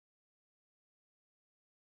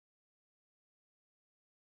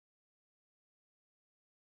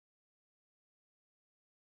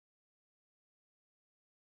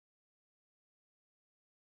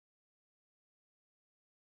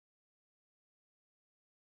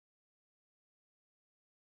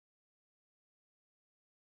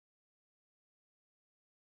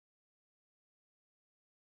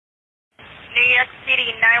New York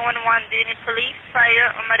City 911. Do you need police,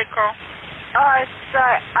 fire, or medical? It's,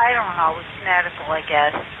 I don't know. It's medical, I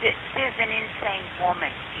guess. There's an insane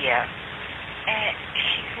woman here, and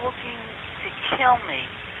she's looking to kill me.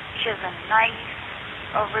 She has a knife,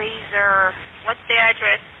 a razor. What's the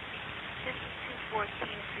address? This is 214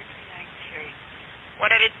 59th Street.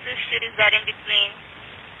 What are the two streets that in between?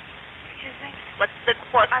 Excuse me? What's the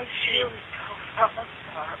fourth street? Really don't know.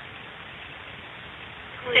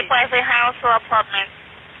 Is it private house or apartment?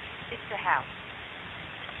 It's a house.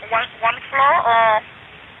 One floor or?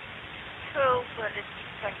 Two, but it's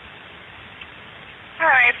like...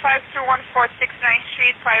 Alright, 52146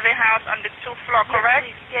 Street, private house on the 2th floor, correct?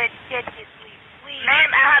 Please, get here, please. Ma'am,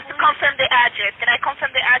 I have to confirm the address. Can I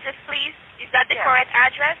confirm the address, please? Is that the correct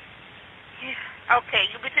address? Yeah. Okay,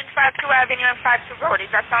 you're between 52 Avenue and 52 Road. Does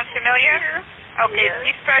that sound familiar? Yeah. Okay, Yeah.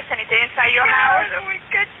 This person, is it inside your house? Oh my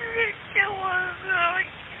God, you're gonna kill us. Oh my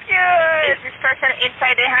God. Is this person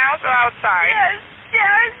inside the house or outside?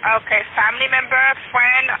 Yes. Okay, family member,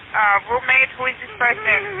 friend, roommate, who is this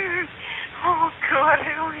person? Oh God,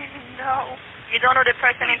 I don't even know. You don't know the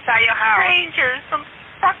person inside your house? Stranger, some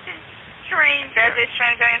fucking stranger. There's a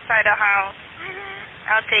stranger inside the house.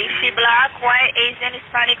 Okay, is she black, white, Asian,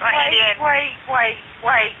 Hispanic, or Indian? White.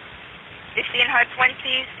 Is she in her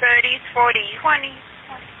 20s, 30s, 40s? 20.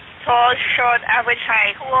 Tall, short, average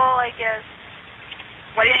height? Well, I guess.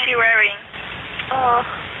 What is she wearing? Oh,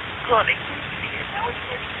 God, I can't see her now. I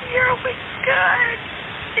can't see her. Oh my God.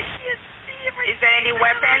 I can't see her. Is there any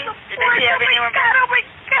weapon? Does she have any weapon? Oh my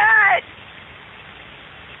God.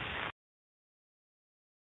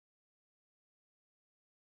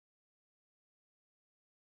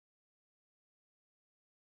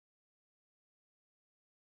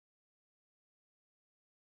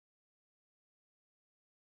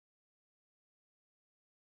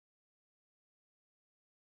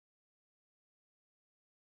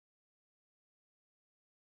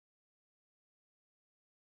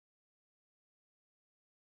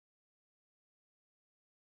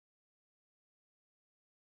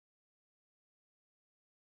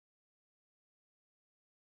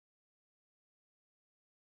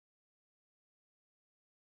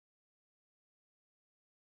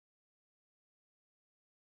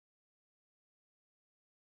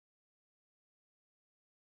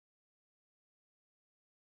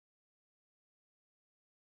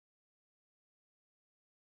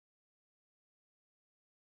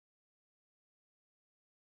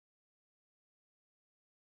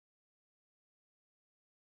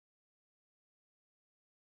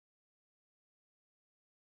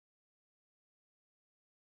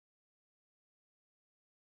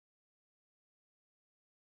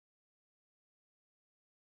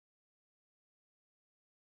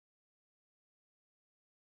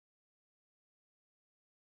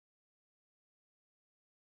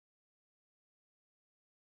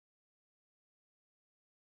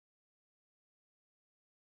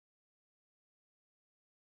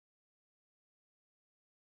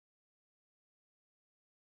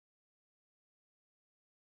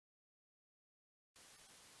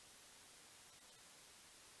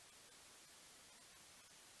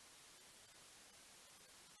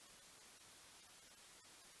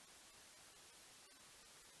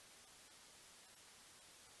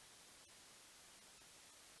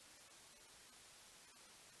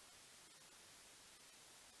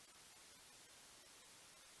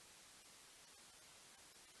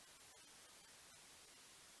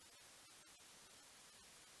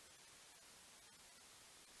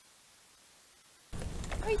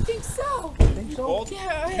 I think so. You called?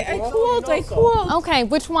 Yeah, I called. Okay,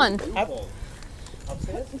 which one?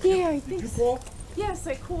 Upstairs? Yeah, I think You so. call? Yes,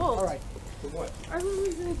 I called. All right. For what? I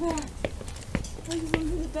was in the bed. I was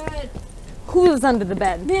under the bed. Who was under the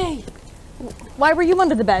bed? Me. Why were you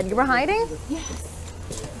under the bed? You were hiding? Yes.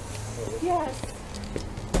 Yes.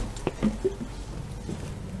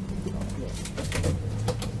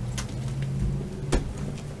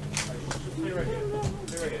 Stay right here.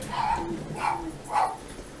 Stay right here.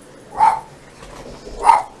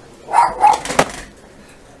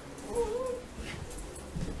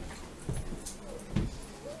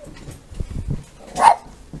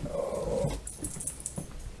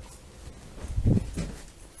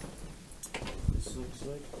 This looks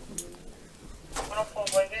like 104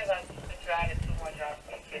 boy, we're going to try to 2 more drops.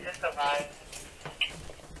 Okay, just survive.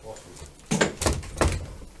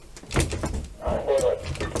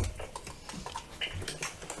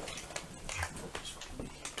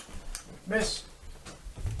 Miss,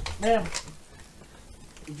 ma'am,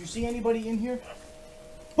 did you see anybody in here?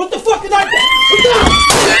 What the fuck did I do?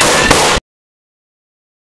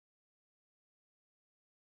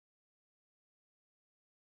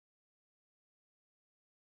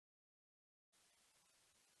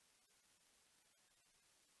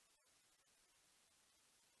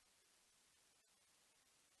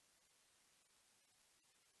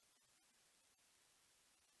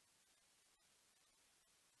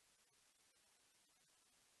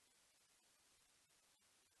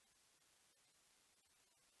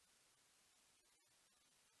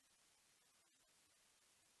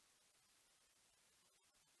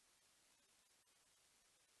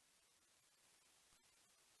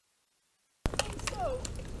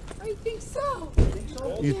 I think so.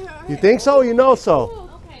 You think so? You know so?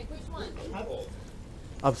 Okay, which one?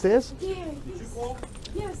 Upstairs? Yeah. Did you call?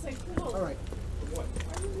 Yes, I called. All right. What?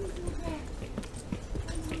 I don't need to go back.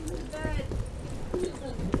 I'm under the bed. Who's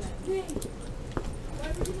under the bed? Hey. Why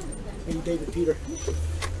were you under the bed? Hey, David Peter.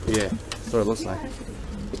 Yeah, that's what it looks like.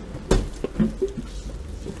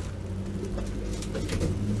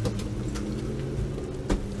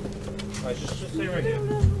 Alright, just stay right here.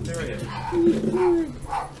 Stay right here.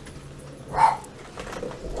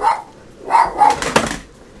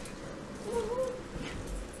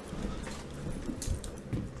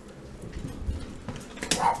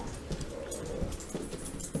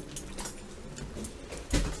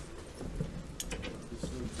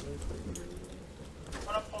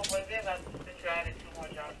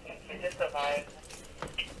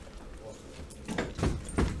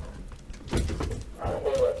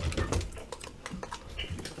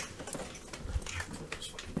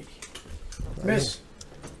 Miss.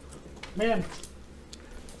 Ma'am.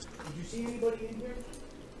 Did you see anybody in here?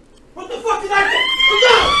 What the fuck did I do?